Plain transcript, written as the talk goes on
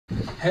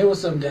Hey,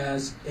 what's up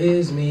guys? It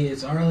is me,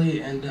 it's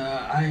Arlie, and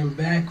I am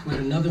back with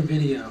another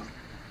video.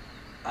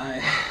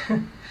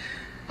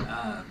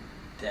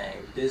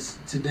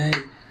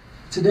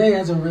 Today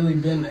hasn't really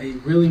been a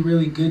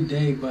really good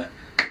day, but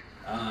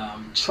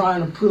I'm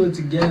trying to pull it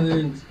together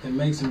and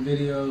make some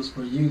videos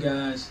for you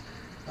guys.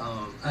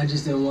 I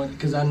just didn't want,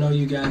 because I know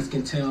you guys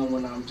can tell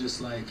when I'm just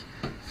like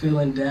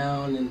feeling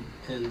down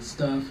and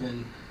stuff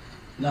and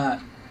not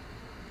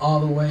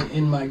all the way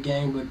in my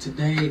game, but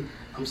today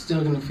I'm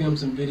still going to film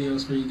some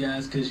videos for you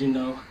guys because, you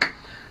know,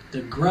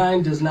 the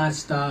grind does not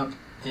stop,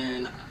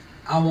 and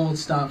I won't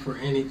stop for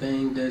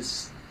anything.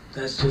 That's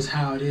just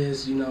how it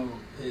is, you know.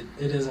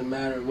 It doesn't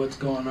matter what's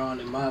going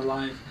on in my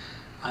life.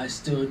 I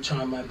still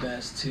try my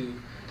best to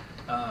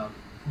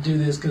do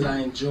this because I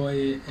enjoy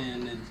it,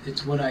 and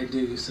it's what I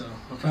do. So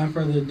without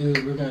further ado,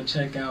 we're going to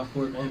check out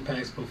Fourth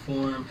Impact's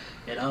perform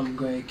at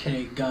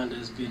Umagang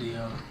Ganda's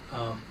video.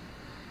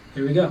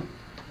 Here we go.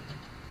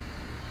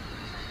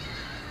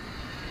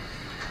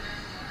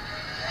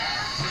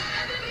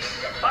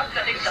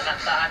 Pagdating sa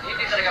kantahan,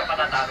 hindi talaga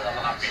patatalo ang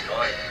mga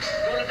Pinoy.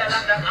 Tulad na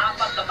lang ng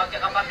 4 na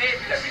magkakapatid,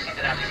 nabisita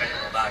natin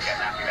ngayong umaga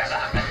na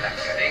kilala ang kanilang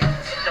galing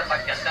sa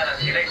pagkanta ng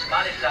sila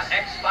Spanish sa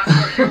X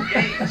Factor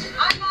UK.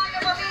 Ang mga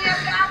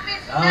kapamilya kapit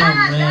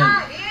na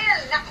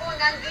dahil naku,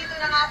 nandito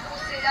na nga po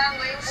sila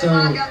ngayong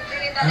umagang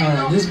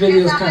pinitalo. This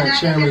video is kind of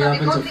cheering me up.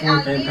 It's a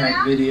Fourth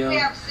Impact video.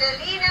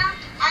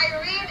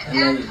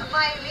 And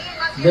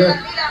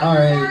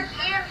alright,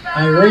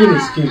 Irene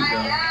is cute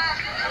though.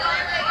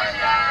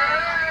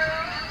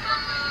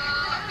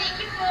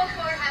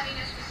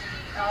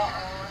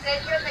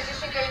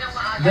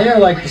 They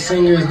are like the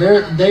singers.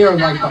 They are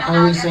like the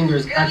only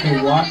singers I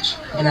can watch,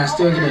 and I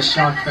still get a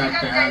shock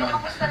factor out of.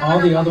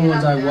 All the other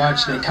ones I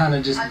watch, they kind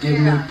of just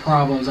give me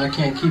problems. I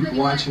can't keep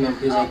watching them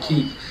because they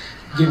keep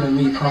giving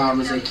me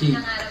problems. They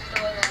keep.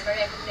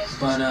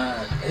 But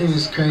it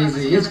was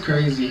crazy. It's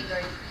crazy.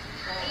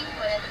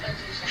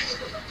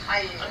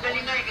 Ang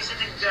galing nga kasi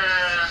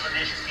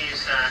nag-audition kayo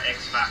sa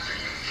X Factor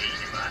UK,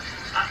 di ba?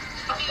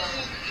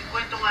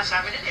 Ikwento nga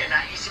sa amin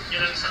na naisip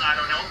nyo lang isang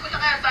araw na, punta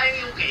kaya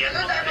tayong UK.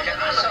 Ano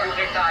sa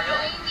UK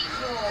tayo? Hindi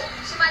po.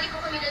 Sumali po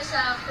kami doon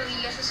sa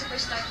Korea sa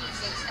Superstar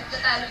K6 at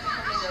natalo po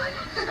kami doon.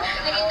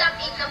 Naging top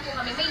 8 lang po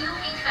kami. May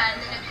UK fan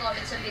na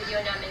nag-comment sa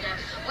video namin na,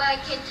 why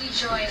can't you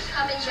join?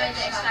 Come and join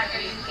the X Factor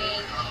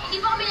UK.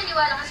 Hindi po kami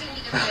naniwala kasi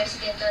hindi kami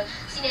resident doon.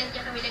 Sinend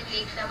niya kami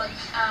nag-link na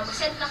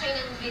mag-send na kayo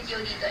ng video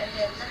dito and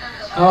then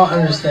natanggap. I don't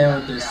understand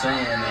what they're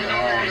saying at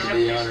all, to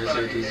be honest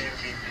with you.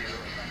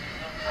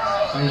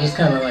 I'm just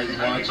kind of like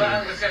watching.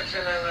 I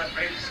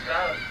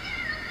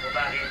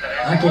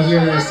can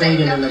hear them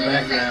singing in the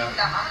background.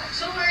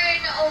 Super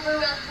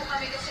na-overwhelmed po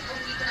kami kasi kung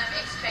hindi ko namin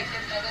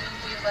expected na ganun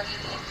po yung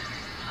magiging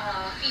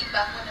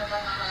feedback mo ng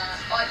mga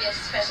audience,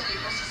 especially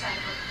po si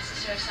Simon, si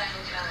Sir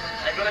Simon Crawford.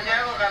 Ay, gulat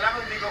niya ako. Kala ko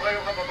hindi ko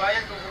kayo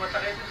kababayan kung kumanta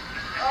kayo. Oo.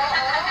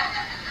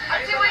 At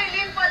si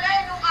Waylene pala,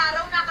 nung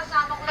araw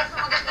nakasama ko na sa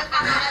magandang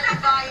pangalan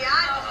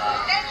bayan.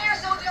 10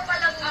 years old ka pa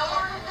lang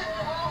noon.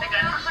 Teka,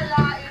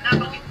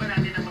 nabanggit ba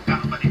natin na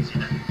magkakapatid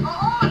sila?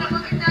 Oo,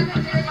 nabanggit natin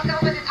sila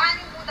magkakapatid.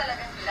 6 po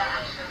talaga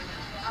sila.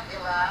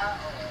 Diba?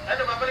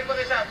 Ano, babalik ba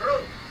kayo sa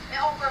abroad? May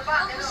offer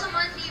pa. Ako sa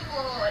Monday po,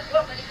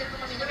 balikan po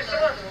kami ng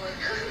London.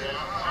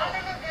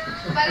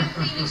 Parang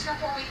 3 weeks na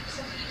po kami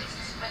sa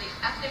Philippines.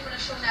 After po na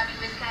show namin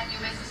with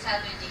Kanye West sa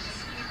Saturday,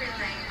 April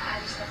 9,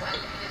 aalis na po ang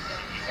Philippines.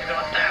 Ito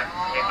ba na?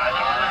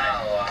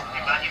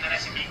 Ibagi na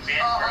si Big Ben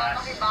for us.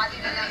 Makibati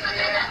na lang yun.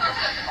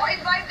 O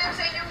invite them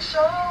sa inyong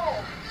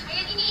show.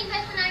 Ayun,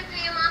 ini-invite po namin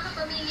kayo mga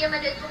kapamilya.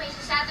 Manood po kayo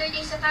sa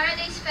Saturday sa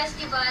Paradise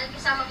Festival.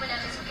 Kasama po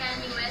namin si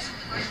Kanye West, of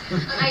course.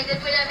 Ang idol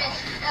po namin,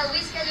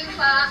 Wiz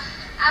Khalifa,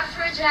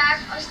 Afrojack,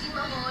 Austin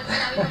Mahone.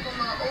 Marami po po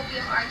mga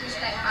OPM artists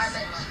like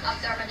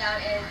Darmadan,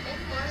 and of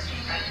course,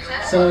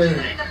 So, ito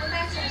po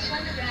tayo sa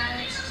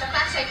Underground. Sa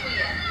Pasay po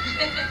yan.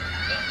 Thank you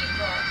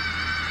po.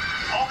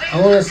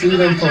 I want to see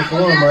them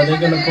perform. Are they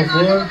going to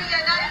perform?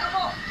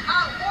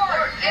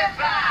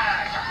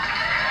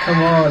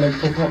 Come on and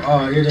perform.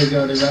 Oh, here they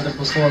go. They're about to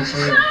perform for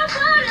real.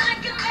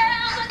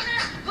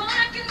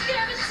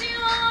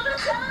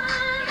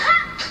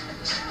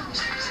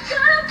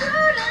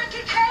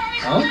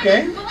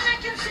 Okay.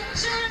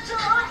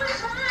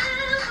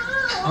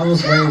 I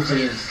was waiting for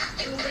this.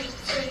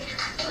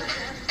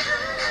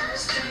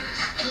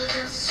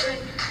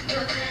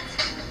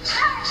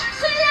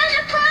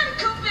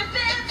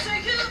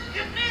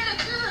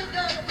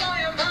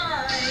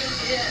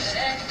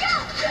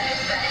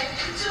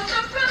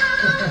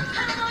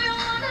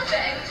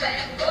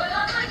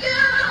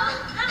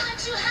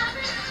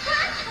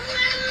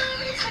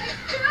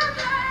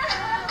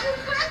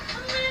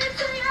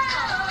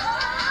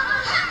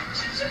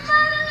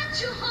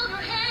 You hold her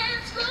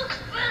hands, but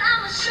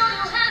I'ma show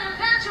you how to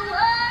bounce your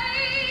way.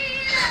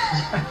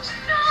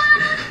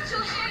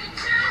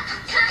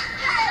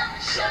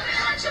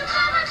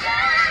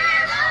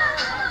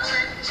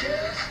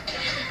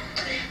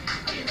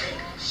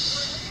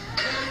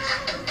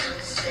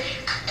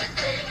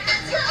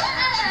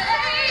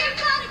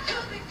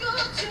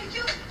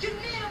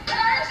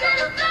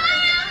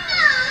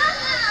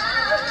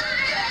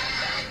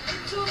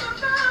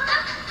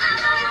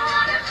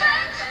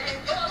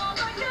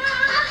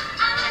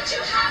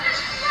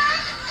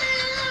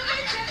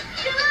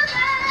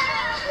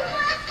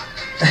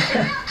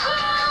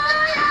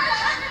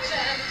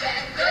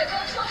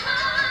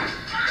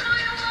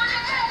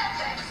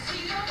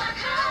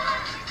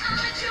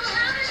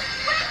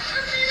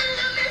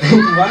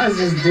 Why is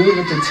this dude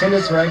with the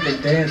tennis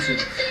racket dancing?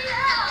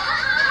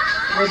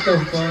 What the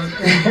fuck?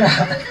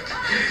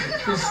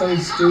 It's so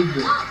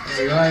stupid.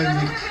 Why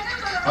is he?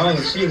 Oh,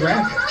 she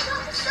rapping.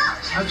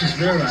 I just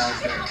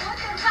realized that.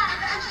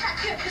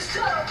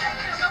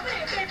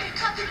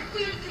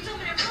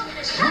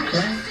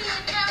 Okay.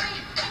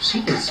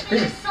 She can spit.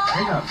 They're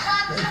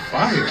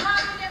fire.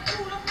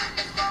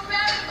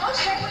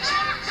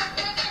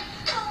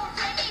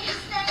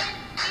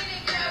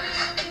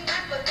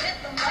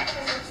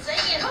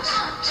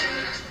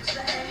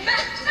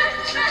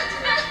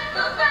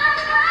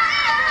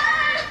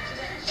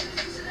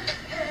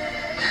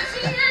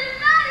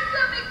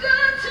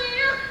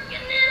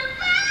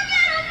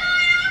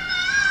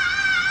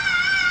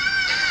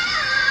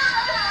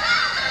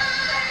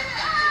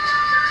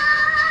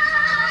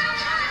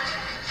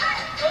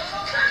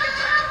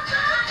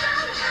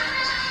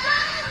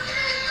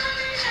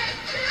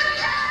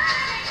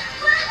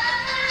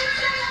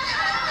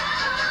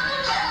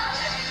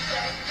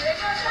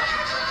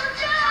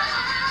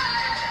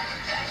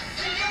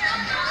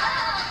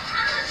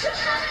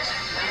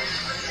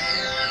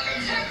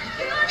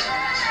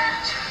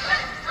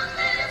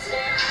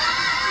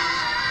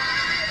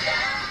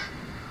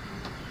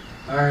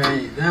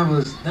 Alright,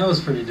 that was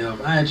pretty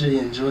dope. I actually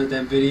enjoyed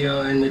that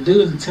video. And the dude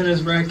with the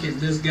tennis racket,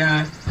 this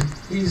guy,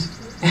 he's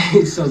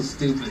so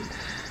stupid.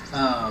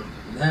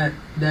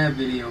 That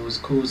video was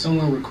cool.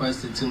 Someone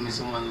requested to me.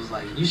 Someone was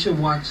like, "You should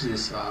watch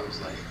this." So I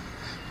was like,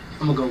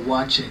 "I'm gonna go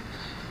watch it."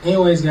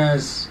 Anyways,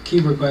 guys,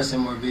 keep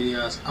requesting more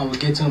videos. I will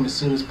get to them as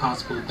soon as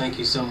possible. Thank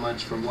you so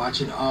much for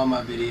watching all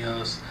my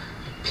videos.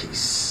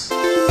 Peace.